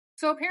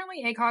So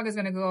apparently ACOG is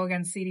going to go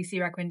against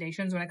CDC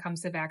recommendations when it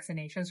comes to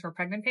vaccinations for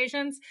pregnant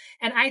patients.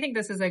 And I think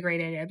this is a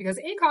great idea because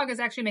ACOG is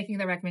actually making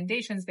the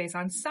recommendations based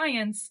on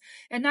science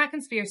and not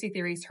conspiracy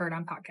theories heard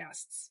on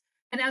podcasts.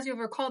 And as you'll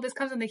recall, this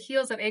comes on the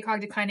heels of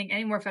ACOG declining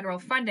any more federal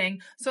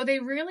funding. So they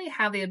really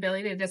have the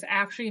ability to just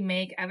actually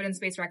make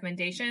evidence-based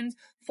recommendations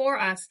for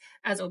us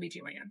as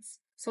OBGYNs.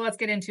 So let's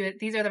get into it.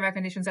 These are the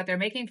recommendations that they're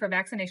making for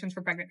vaccinations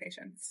for pregnant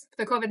patients.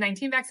 For the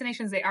COVID-19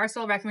 vaccinations, they are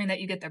still recommending that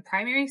you get the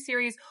primary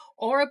series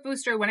or a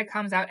booster when it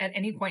comes out at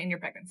any point in your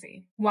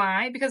pregnancy.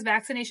 Why? Because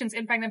vaccinations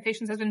in pregnant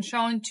patients has been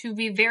shown to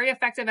be very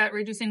effective at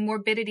reducing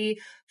morbidity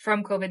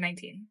from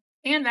COVID-19.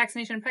 And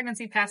vaccination in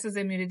pregnancy passes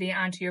immunity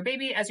onto your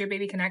baby as your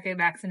baby cannot get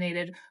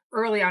vaccinated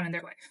early on in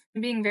their life.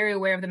 And being very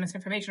aware of the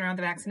misinformation around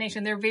the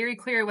vaccination, they're very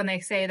clear when they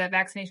say that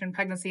vaccination in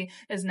pregnancy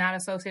is not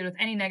associated with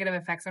any negative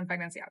effects on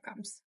pregnancy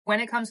outcomes. When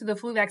it comes to the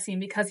flu vaccine,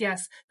 because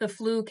yes, the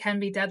flu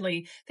can be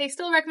deadly, they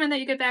still recommend that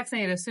you get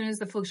vaccinated as soon as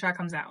the flu shot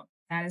comes out.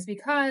 That is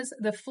because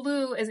the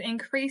flu is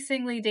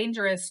increasingly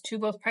dangerous to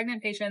both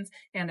pregnant patients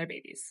and their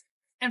babies.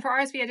 And for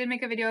RSV, I did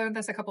make a video on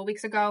this a couple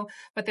weeks ago,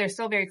 but they're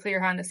still very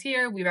clear on this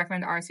here. We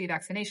recommend RSV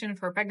vaccination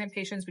for pregnant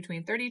patients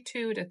between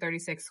 32 to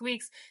 36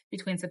 weeks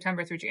between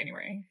September through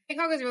January.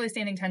 ACOG is really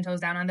standing 10 toes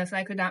down on this, and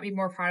I could not be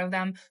more proud of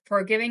them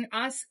for giving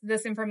us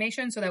this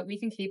information so that we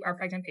can keep our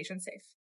pregnant patients safe.